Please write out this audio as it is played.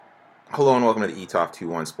Hello and welcome to the ETOF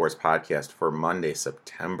 21 Sports Podcast for Monday,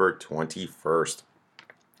 September 21st.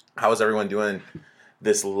 How is everyone doing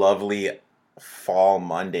this lovely fall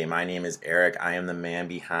Monday? My name is Erik. I am the man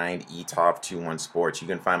behind ETOF 21 Sports. You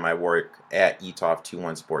can find my work at ETOF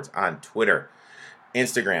 21 Sports on Twitter,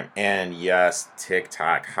 Instagram, and yes,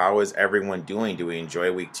 TikTok. How is everyone doing? Do we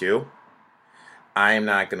enjoy week 2? I am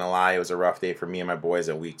not going to lie. It was a rough day for me and my boys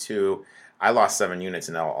at week 2. I lost 7 units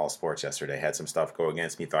in all sports yesterday. Had some stuff go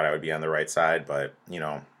against me. Thought I would be on the right side, but,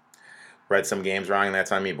 read some games wrong, and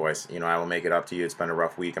that's on me, boys. I will make it up to you. It's been a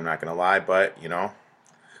rough week. I'm not going to lie, but,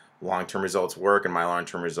 long-term results work, and my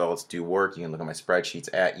long-term results do work. You can look at my spreadsheets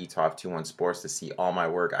at ETOF21 Sports to see all my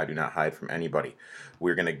work. I do not hide from anybody.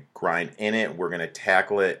 We're going to grind in it. We're going to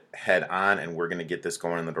tackle it head on, and we're going to get this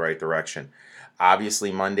going in the right direction.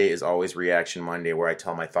 Obviously, Monday is always Reaction Monday, where I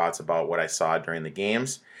tell my thoughts about what I saw during the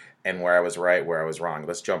games and where I was right, where I was wrong.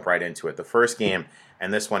 Let's jump right into it. The first game,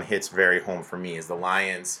 and this one hits very home for me, is the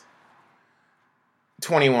Lions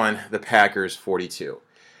 21, the Packers 42.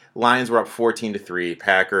 Lions were up 14-3.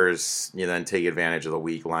 Packers, then take advantage of the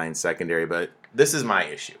weak Lions secondary. But this is my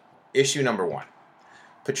issue. Issue number 1.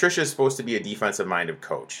 Patricia is supposed to be a defensive-minded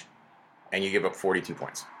coach, and you give up 42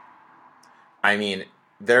 points.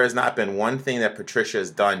 There has not been one thing that Patricia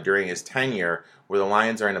has done during his tenure where the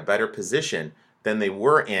Lions are in a better position than they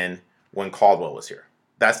were in when Caldwell was here.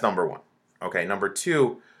 That's number 1. Okay, number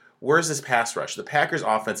 2, where's this pass rush? The Packers'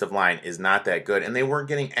 offensive line is not that good, and they weren't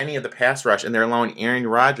getting any of the pass rush, and they're allowing Aaron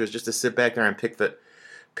Rodgers just to sit back there and pick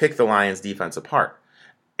the Lions' defense apart.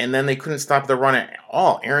 And then they couldn't stop the run at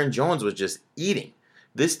all. Aaron Jones was just eating.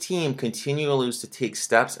 This team continues to take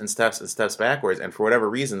steps and steps and steps backwards, and for whatever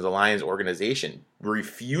reason, the Lions organization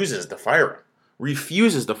refuses to fire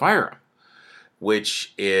him.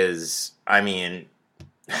 Which is,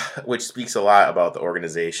 which speaks a lot about the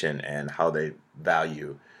organization and how they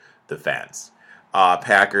value the fans.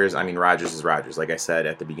 Packers, Rodgers is Rodgers. Like I said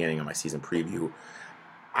at the beginning of my season preview,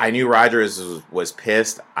 I knew Rodgers was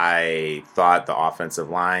pissed. I thought the offensive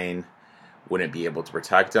line wouldn't be able to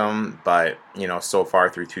protect him, but, so far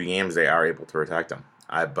through 2 games, they are able to protect him.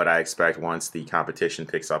 But I expect once the competition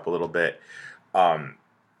picks up a little bit,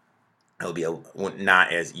 it'll be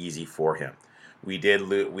not as easy for him. We had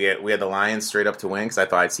the Lions straight up to win because I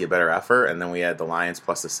thought I'd see a better effort, and then we had the Lions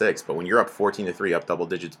plus the 6. But when you're up 14-3, up double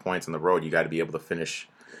digits points on the road, you got to be able to finish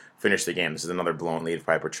the game. This is another blown lead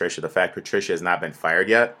by Patricia. The fact Patricia has not been fired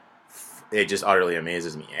yet, it just utterly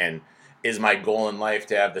amazes me. And is my goal in life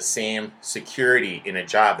to have the same security in a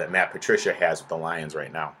job that Matt Patricia has with the Lions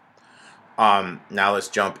right now. Now let's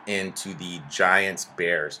jump into the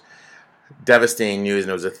Giants-Bears. Devastating news, and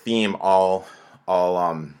it was a theme all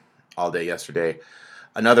day yesterday.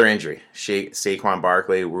 Another injury. Saquon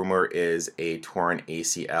Barkley, rumor is a torn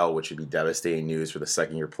ACL, which would be devastating news for the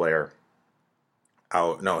second-year player.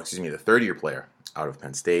 The third-year player out of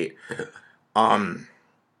Penn State.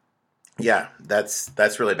 Yeah,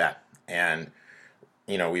 that's really bad. And,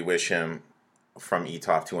 we wish him from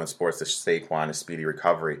ETOF 21 Sports to Saquon a speedy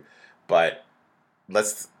recovery. But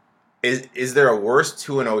is there a worse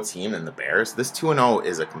 2-0 team than the Bears? This 2-0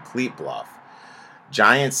 is a complete bluff.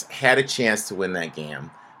 Giants had a chance to win that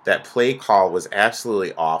game. That play call was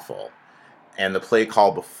absolutely awful. And the play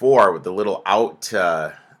call before with the little out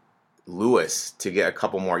to Lewis to get a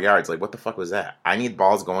couple more yards, like what the fuck was that? I need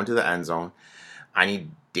balls going to the end zone. I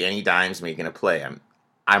need Danny Dimes making a play.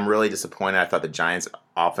 I'm really disappointed. I thought the Giants'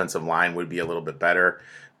 offensive line would be a little bit better.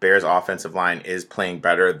 Bears' offensive line is playing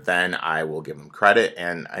better than I will give them credit.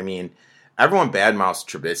 And, everyone badmouths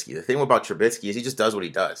Trubisky. The thing about Trubisky is he just does what he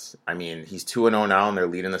does. He's 2-0 now, and they're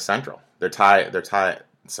leading the Central. They're tied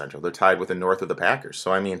with the North of the Packers.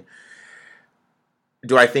 So,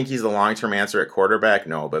 do I think he's the long-term answer at quarterback?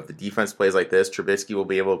 No. But if the defense plays like this, Trubisky will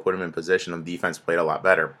be able to put him in position. The defense played a lot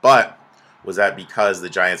better. But was that because the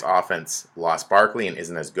Giants' offense lost Barkley and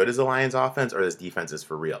isn't as good as the Lions' offense, or this defense is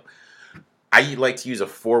for real? I like to use a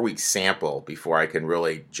 4-week sample before I can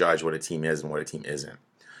really judge what a team is and what a team isn't.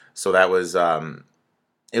 So that was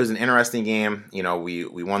it was an interesting game. We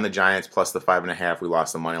won the Giants plus the 5.5. We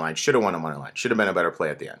lost the money line. Should have won the money line. Should have been a better play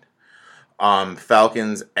at the end.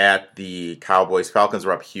 Falcons at the Cowboys. Falcons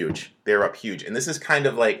were up huge. They were up huge. And this is kind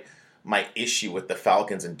of like my issue with the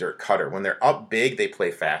Falcons and Dirk Cutter. When they're up big, they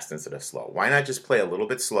play fast instead of slow. Why not just play a little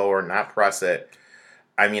bit slower, not press it?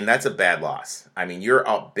 That's a bad loss. You're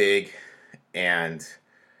up big, and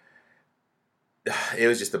it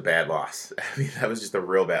was just a bad loss. That was just a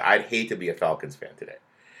real bad. I'd hate to be a Falcons fan today.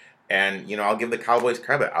 And, I'll give the Cowboys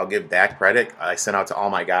credit. I'll give Dak credit. I sent out to all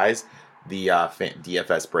my guys the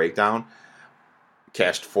DFS breakdown.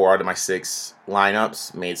 Cashed 4 out of my 6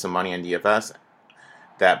 lineups. Made some money on DFS.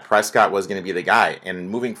 that Prescott was going to be the guy. And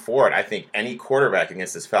moving forward, I think any quarterback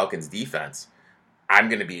against this Falcons defense, I'm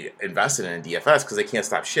going to be invested in DFS because they can't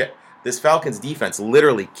stop shit. This Falcons defense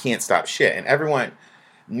literally can't stop shit. And everyone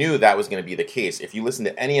knew that was going to be the case. If you listen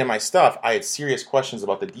to any of my stuff, I had serious questions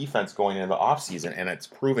about the defense going into the offseason, and it's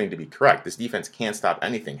proving to be correct. This defense can't stop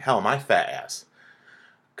anything. Hell, my fat ass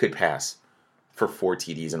could pass for 4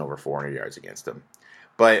 TDs and over 400 yards against them.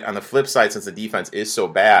 But on the flip side, since the defense is so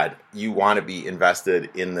bad, you want to be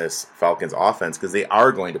invested in this Falcons offense because they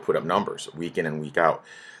are going to put up numbers week in and week out.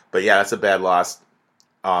 But yeah, that's a bad loss.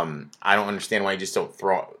 I don't understand why you just don't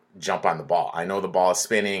jump on the ball. I know the ball is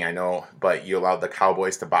spinning, but you allowed the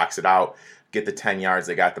Cowboys to box it out, get the 10 yards,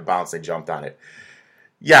 they got the bounce, they jumped on it.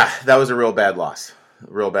 Yeah, that was a real bad loss.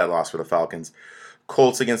 Real bad loss for the Falcons.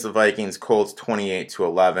 Colts against the Vikings, Colts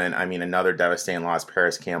 28-11. I mean, another devastating loss.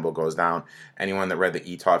 Paris Campbell goes down. Anyone that read the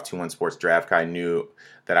ETOF 2-1 Sports Draft Guide knew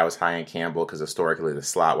that I was high on Campbell because historically the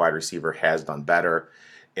slot wide receiver has done better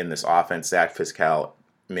in this offense. Zach Fiscal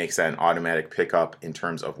makes that an automatic pickup in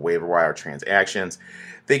terms of waiver wire transactions.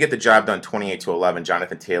 They get the job done 28-11.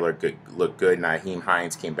 Jonathan Taylor looked good. Nyheim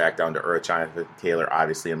Hines came back down to earth. Jonathan Taylor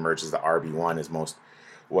obviously emerges the RB1 as most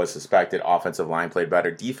was suspected. Offensive line played better.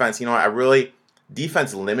 Defense,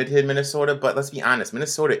 defense limited Minnesota, but let's be honest,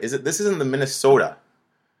 this isn't the Minnesota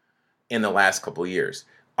in the last couple of years.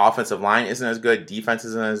 Offensive line isn't as good, defense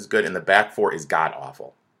isn't as good, and the back four is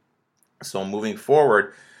god-awful. So moving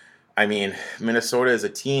forward, I mean, Minnesota is a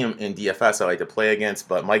team in DFS I like to play against,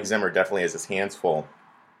 but Mike Zimmer definitely has his hands full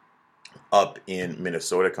up in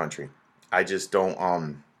Minnesota country. I just don't,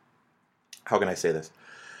 how can I say this?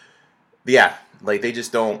 Yeah, they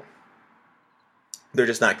just don't, they're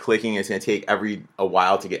just not clicking. It's going to take a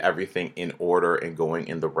while to get everything in order and going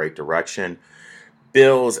in the right direction.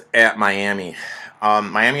 Bills at Miami.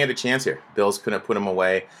 Miami had a chance here. Bills couldn't put them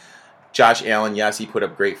away. Josh Allen, yes, he put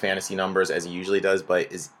up great fantasy numbers as he usually does,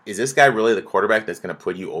 but is this guy really the quarterback that's going to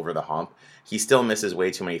put you over the hump? He still misses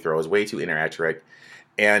way too many throws, way too inaccurate.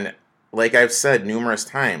 And like I've said numerous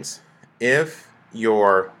times, if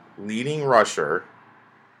your leading rusher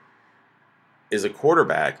is a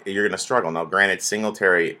quarterback, you're going to struggle. Now, granted,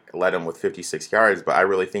 Singletary led him with 56 yards, but I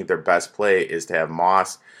really think their best play is to have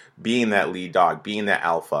Moss being that lead dog, being that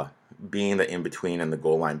alpha, being the in-between and the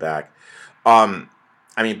goal line back.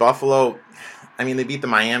 Buffalo, they beat the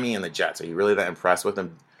Miami and the Jets. Are you really that impressed with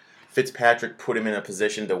them? Fitzpatrick put him in a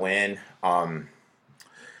position to win.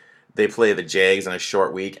 They play the Jags in a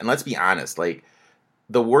short week. And let's be honest,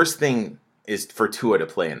 the worst thing is for Tua to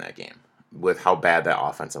play in that game with how bad that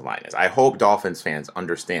offensive line is. I hope Dolphins fans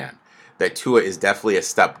understand that Tua is definitely a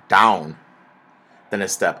step down than a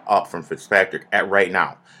step up from Fitzpatrick at right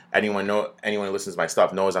now. Anyone who listens to my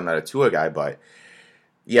stuff knows I'm not a Tua guy, but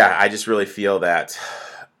yeah, I just really feel that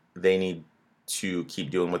they need to keep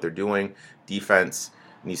doing what they're doing. Defense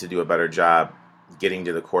needs to do a better job getting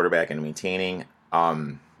to the quarterback and maintaining.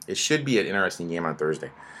 It should be an interesting game on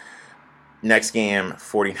Thursday. Next game,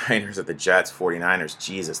 49ers at the Jets. 49ers,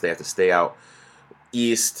 Jesus, they have to stay out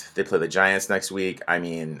east. They play the Giants next week.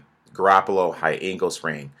 Garoppolo, high ankle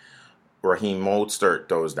sprain. Raheem Mostert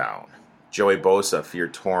goes down. Joey Bosa,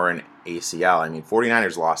 feared torn ACL.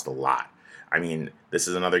 49ers lost a lot. This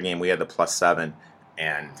is another game. We had the +7,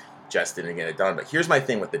 and Jets didn't get it done. But here's my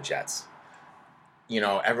thing with the Jets.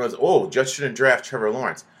 Everyone's, Jets shouldn't draft Trevor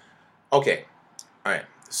Lawrence. Okay, all right.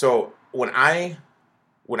 So when I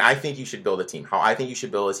think you should build a team, how I think you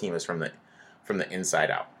should build a team is from the inside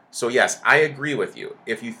out. So yes, I agree with you.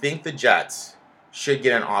 If you think the Jets should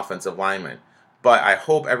get an offensive lineman, but I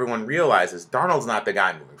hope everyone realizes Darnold's not the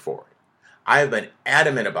guy moving forward. I have been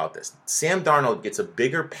adamant about this. Sam Darnold gets a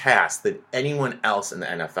bigger pass than anyone else in the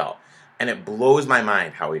NFL, and it blows my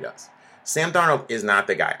mind how he does. Sam Darnold is not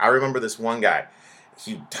the guy. I remember this one guy,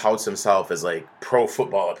 he touts himself as pro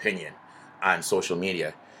football opinion on social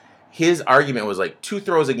media. His argument was 2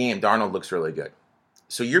 throws a game, Darnold looks really good.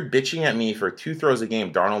 So you're bitching at me for 2 throws a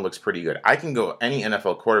game, Darnold looks pretty good. I can go any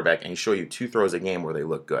NFL quarterback and show you 2 throws a game where they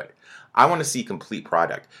look good. I want to see complete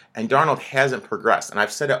product. And Darnold hasn't progressed. And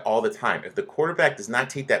I've said it all the time. If the quarterback does not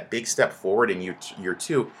take that big step forward in year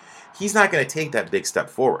 2, he's not going to take that big step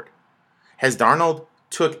forward. Has Darnold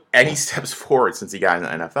took any steps forward since he got in the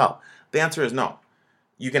NFL? The answer is no.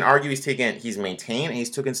 You can argue he's maintained and he's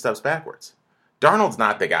taken steps backwards. Darnold's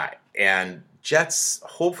not the guy. And Jets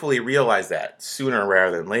hopefully realize that sooner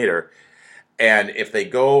rather than later. And if they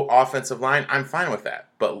go offensive line, I'm fine with that.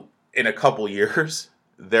 But in a couple years,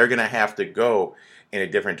 they're going to have to go in a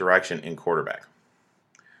different direction in quarterback.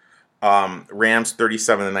 Rams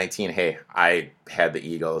 37-19. Hey, I had the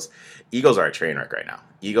Eagles. Eagles are a train wreck right now.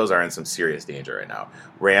 Eagles are in some serious danger right now.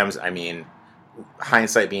 Rams,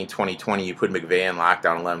 hindsight being 2020, you put McVay in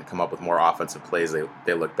lockdown and let him come up with more offensive plays.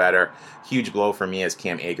 They look better. Huge blow for me as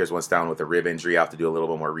Cam Akers went down with a rib injury. I have to do a little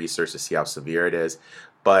bit more research to see how severe it is.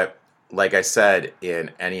 But like I said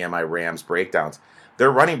in any of my Rams breakdowns,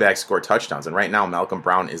 their running backs score touchdowns. And right now, Malcolm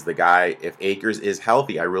Brown is the guy. If Akers is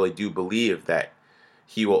healthy, I really do believe that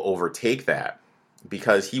he will overtake that,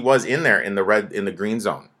 because he was in there in the green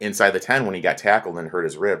zone inside the 10 when he got tackled and hurt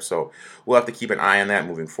his rib. So we'll have to keep an eye on that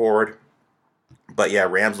moving forward. But yeah,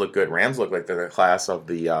 Rams look good. Rams look like they're the class of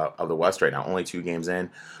the West right now. Only 2 games in,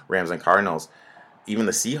 Rams and Cardinals. Even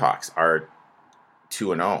the Seahawks are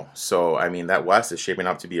 2-0. So I mean, that West is shaping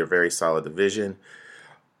up to be a very solid division.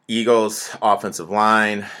 Eagles offensive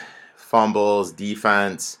line, fumbles,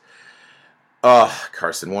 defense.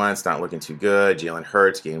 Carson Wentz not looking too good. Jalen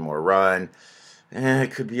Hurts getting more run.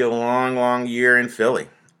 It could be a long, long year in Philly.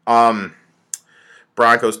 Broncos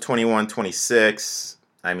 21-26.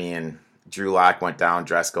 I mean, Drew Lock went down.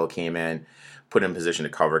 Driscoll came in, put in position to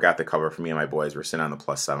cover. Got the cover for me and my boys. We're sitting on the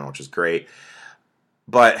 +7, which is great.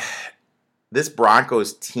 But this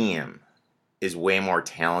Broncos team is way more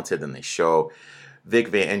talented than they show.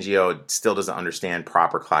 Vic Fangio still doesn't understand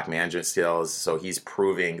proper clock management skills, so he's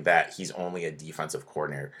proving that he's only a defensive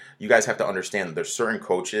coordinator. You guys have to understand that there's certain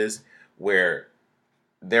coaches where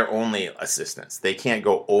they're only assistants. They can't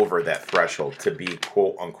go over that threshold to be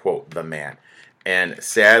quote-unquote the man. And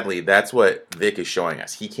sadly, that's what Vic is showing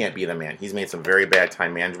us. He can't be the man. He's made some very bad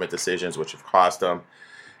time management decisions, which have cost him.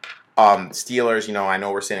 Steelers, I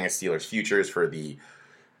know we're sitting at Steelers futures for the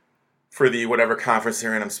whatever conference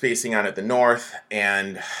they're in. I'm spacing on at the North,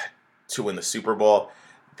 and to win the Super Bowl.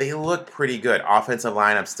 They look pretty good. Offensive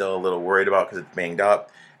line, I'm still a little worried about because it's banged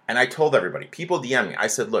up. And I told everybody, people DM me, I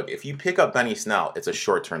said, look, if you pick up Benny Snell, it's a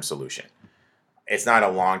short-term solution. It's not a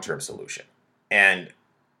long-term solution. And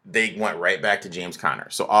they went right back to James Conner.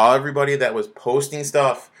 So everybody that was posting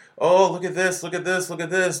stuff, oh, look at this, look at this, look at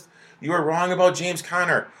this. You were wrong about James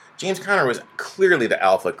Conner. James Conner was clearly the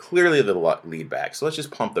alpha, clearly the lead back. So let's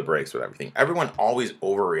just pump the brakes with everything. Everyone always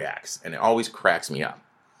overreacts, and it always cracks me up.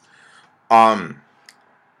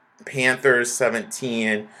 Panthers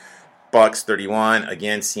 17, Bucks 31.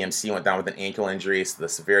 Again, CMC went down with an ankle injury. So the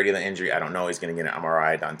severity of the injury, I don't know. He's going to get an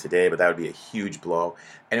MRI done today, but that would be a huge blow.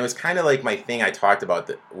 And it was kind of like my thing I talked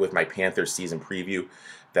about with my Panthers season preview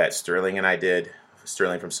that Sterling and I did,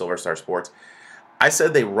 Sterling from Silver Star Sports. I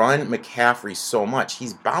said they run McCaffrey so much,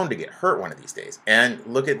 he's bound to get hurt one of these days. And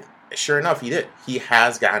look at, sure enough, he did. He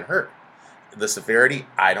has gotten hurt. The severity,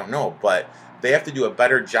 I don't know. But they have to do a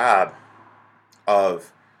better job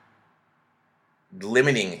of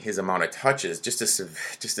limiting his amount of touches just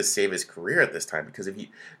to save his career at this time. Because if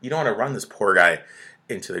you don't want to run this poor guy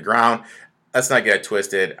into the ground. Let's not get it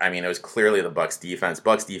twisted. I mean, it was clearly the Bucks defense.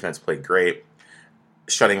 Bucks defense played great,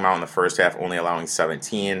 shutting them out in the first half, only allowing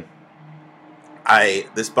 17.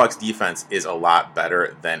 This Bucks defense is a lot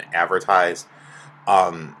better than advertised.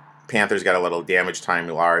 Panthers got a little damage time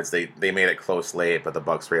yards. They made it close late, but the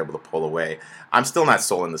Bucks were able to pull away. I'm still not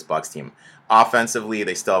sold on this Bucks team. Offensively,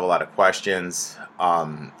 they still have a lot of questions.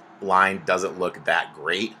 Line doesn't look that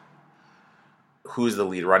great. Who's the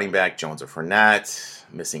lead running back? Jones or Fournette?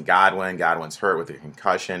 Missing Godwin. Godwin's hurt with a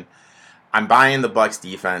concussion. I'm buying the Bucks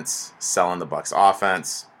defense, selling the Bucks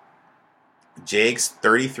offense. Jags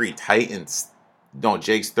 33,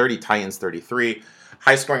 Jags 30, Titans 33.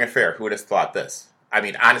 High scoring affair. Who would have thought this? I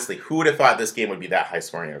mean, honestly, who would have thought this game would be that high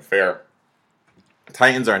scoring affair?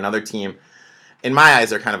 Titans are another team. In my eyes,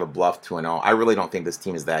 they're kind of a bluff 2-0. I really don't think this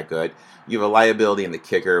team is that good. You have a liability in the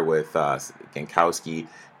kicker with Gankowski.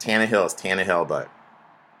 Tannehill is Tannehill, but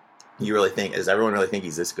does everyone really think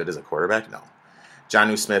he's this good as a quarterback? No.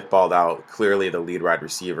 Jonnu Smith balled out, clearly the lead wide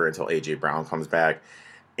receiver until A.J. Brown comes back.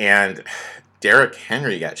 And Derrick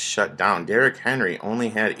Henry got shut down. Derrick Henry only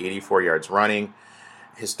had 84 yards running.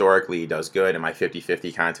 Historically, he does good. In my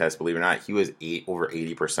 50-50 contest, believe it or not, he was over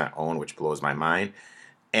 80% owned, which blows my mind.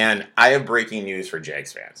 And I have breaking news for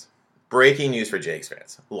Jags fans. Breaking news for Jags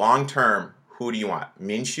fans. Long term, who do you want?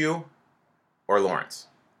 Minshew or Lawrence?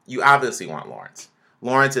 You obviously want Lawrence.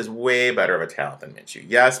 Lawrence is way better of a talent than Minshew.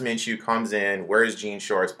 Yes, Minshew comes in, wears jean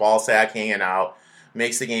shorts, ball sack hanging out,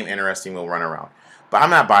 makes the game interesting, will run around. But I'm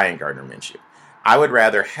not buying Gardner Minshew. I would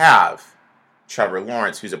rather have Trevor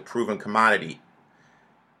Lawrence, who's a proven commodity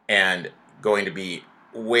and going to be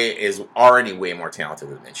is already way more talented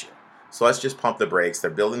than Minshew. So let's just pump the brakes. They're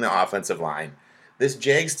building the offensive line. This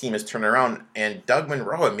Jags team is turning around, and Doug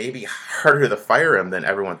Monroe, it may be harder to fire him than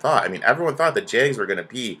everyone thought. I mean, everyone thought the Jags were going to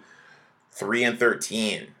be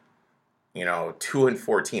 3-13,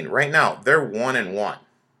 2-14. Right now, they're 1-1.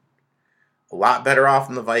 A lot better off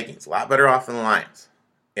than the Vikings, a lot better off than the Lions.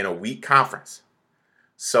 in a weak conference.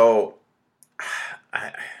 So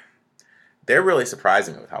they're really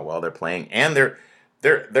surprising me with how well they're playing, and they're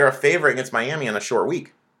a favorite against Miami on a short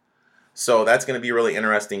week. So that's going to be really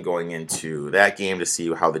interesting going into that game to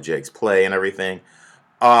see how the Jags play and everything.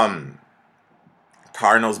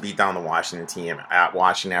 Cardinals beat down the Washington team at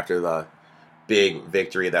Washington after the big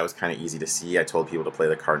victory. That was kind of easy to see. I told people to play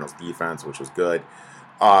the Cardinals defense, which was good.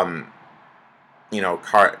 Kyle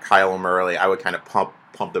Murray, I would kind of pump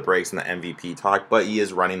the brakes in the MVP talk, but he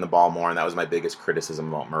is running the ball more, and that was my biggest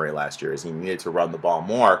criticism about Murray last year, is he needed to run the ball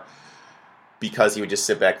more because he would just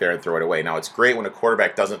sit back there and throw it away. Now, it's great when a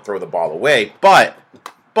quarterback doesn't throw the ball away, but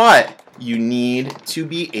you need to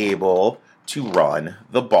be able to run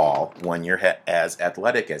the ball when you're as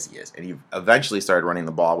athletic as he is. And he eventually started running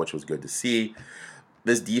the ball, which was good to see.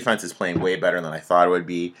 This defense is playing way better than I thought it would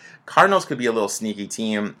be. Cardinals could be a little sneaky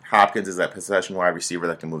team. Hopkins is that possession wide receiver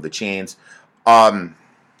that can move the chains.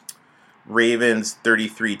 Ravens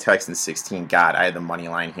 33, Texans 16. God, I had the money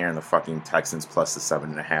line here in the fucking Texans plus the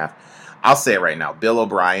 7.5. I'll say it right now. Bill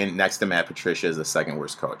O'Brien, next to Matt Patricia, is the second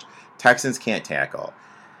worst coach. Texans can't tackle.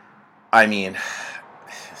 I mean,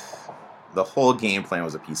 the whole game plan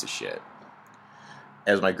was a piece of shit.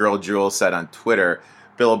 As my girl Jewel said on Twitter,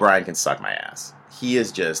 Bill O'Brien can suck my ass. He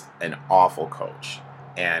is just an awful coach.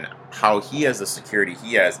 And how he has the security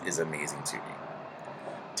he has is amazing to me.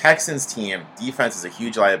 Texans team, defense is a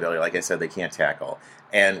huge liability. Like I said, they can't tackle.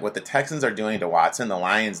 And what the Texans are doing to Watson, the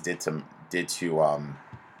Lions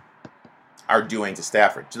are doing to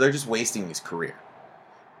Stafford. So they're just wasting his career.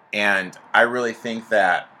 And I really think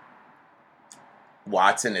that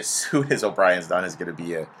Watson, as soon as O'Brien's done, is going to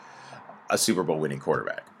be a Super Bowl winning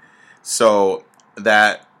quarterback. So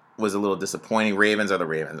that was a little disappointing. Ravens are the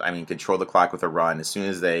Ravens. I mean, control the clock with a run. As soon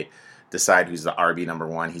as they decide who's the RB number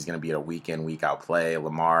one, he's going to be a week in, week out play.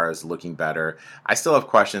 Lamar is looking better. I still have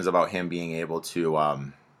questions about him being able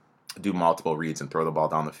to do multiple reads and throw the ball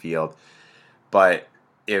down the field. But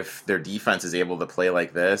if their defense is able to play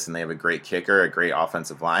like this and they have a great kicker, a great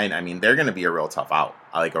offensive line, I mean, they're going to be a real tough out.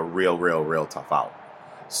 Like a real tough out.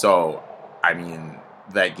 So, I mean,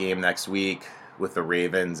 that game next week with the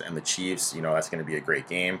Ravens and the Chiefs, that's going to be a great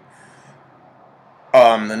game.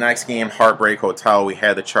 The next game, Heartbreak Hotel, we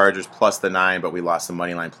had the Chargers plus the 9, but we lost the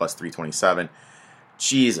money line plus 327.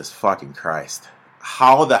 Jesus fucking Christ.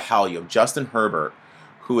 How the hell you have Justin Herbert,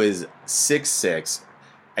 who is 6'6",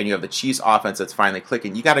 and you have the Chiefs offense that's finally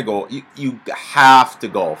clicking. You got to go. You have to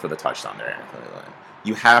go for the touchdown there, Anthony Lynn.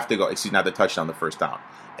 You have to go. Excuse me, not the touchdown, the first down.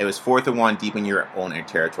 It was 4th and 1 deep in your own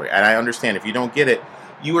territory. And I understand if you don't get it,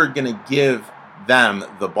 you are going to give them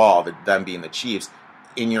the ball, them being the Chiefs,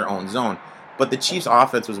 in your own zone. But the Chiefs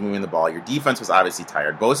offense was moving the ball. Your defense was obviously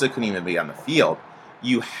tired. Bosa couldn't even be on the field.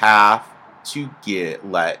 You have to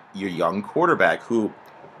let your young quarterback, who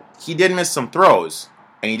he did miss some throws,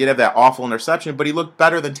 and he did have that awful interception, but he looked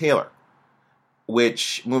better than Taylor,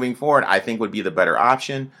 which, moving forward, I think would be the better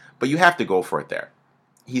option. But you have to go for it there.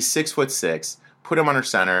 He's 6'6". Put him under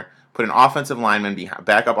center. Put an offensive lineman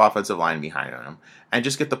backup offensive line behind him, and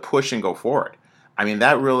just get the push and go forward. I mean,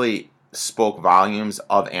 that really spoke volumes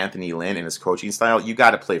of Anthony Lynn and his coaching style. You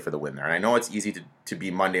got to play for the win there. And I know it's easy to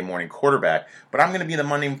be Monday morning quarterback, but I'm going to be the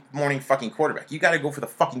Monday morning fucking quarterback. You got to go for the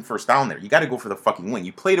fucking first down there. You got to go for the fucking win.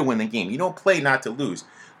 You play to win the game. You don't play not to lose.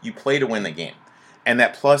 You play to win the game. And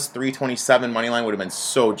that plus 327 money line would have been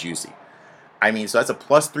so juicy. I mean, so that's a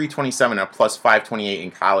plus 327 and a plus 528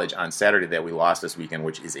 in college on Saturday that we lost this weekend,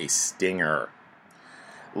 which is a stinger.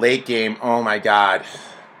 Late game, oh my God.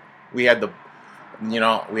 We had the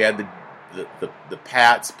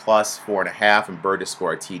Pats plus 4.5 and Bird to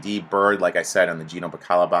score a TD. Bird, like I said on the Gino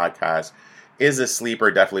Bacala podcast, is a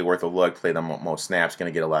sleeper, definitely worth a look. Play the most snaps, going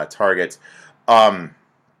to get a lot of targets. Cam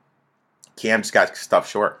just got stuff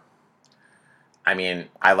short. I mean,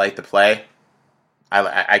 I like the play.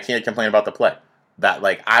 I can't complain about the play.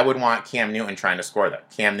 I would want Cam Newton trying to score that.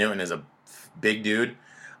 Cam Newton is a big dude.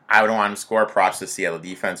 I would want him to score. Props to Seattle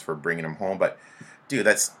defense for bringing him home, but dude,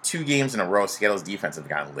 that's 2 games in a row. Seattle's defense have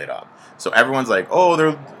gotten lit up. So everyone's like, oh,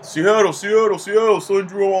 they're Seattle, sign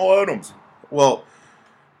Jamal Adams. Well,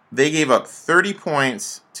 they gave up 30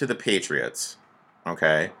 points to the Patriots,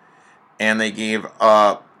 okay? And they gave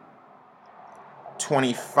up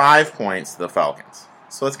 25 points to the Falcons.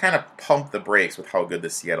 So let's kind of pump the brakes with how good the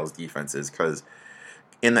Seattle's defense is, because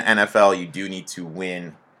in the NFL, you do need to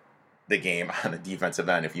win the game on the defensive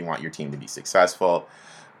end if you want your team to be successful.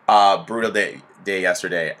 Brutal day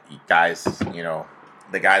yesterday, guys.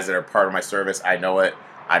 The guys that are part of my service, I know it.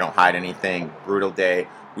 I don't hide anything. Brutal day.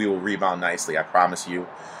 We will rebound nicely, I promise you.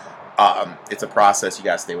 It's a process. You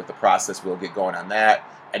got to stay with the process. We'll get going on that.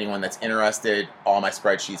 Anyone that's interested, all my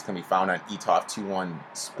spreadsheets can be found on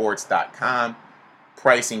etoff21sports.com.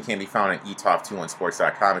 Pricing can be found on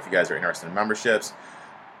etoff21sports.com if you guys are interested in memberships.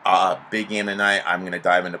 Big game tonight. I'm going to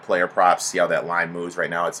dive into player props, see how that line moves. Right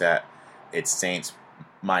now it's Saints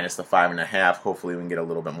minus the 5.5. Hopefully we can get a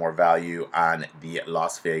little bit more value on the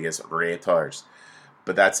Las Vegas Raiders.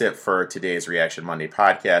 But that's it for today's Reaction Monday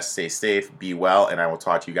podcast. Stay safe, be well, and I will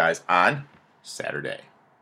talk to you guys on Saturday.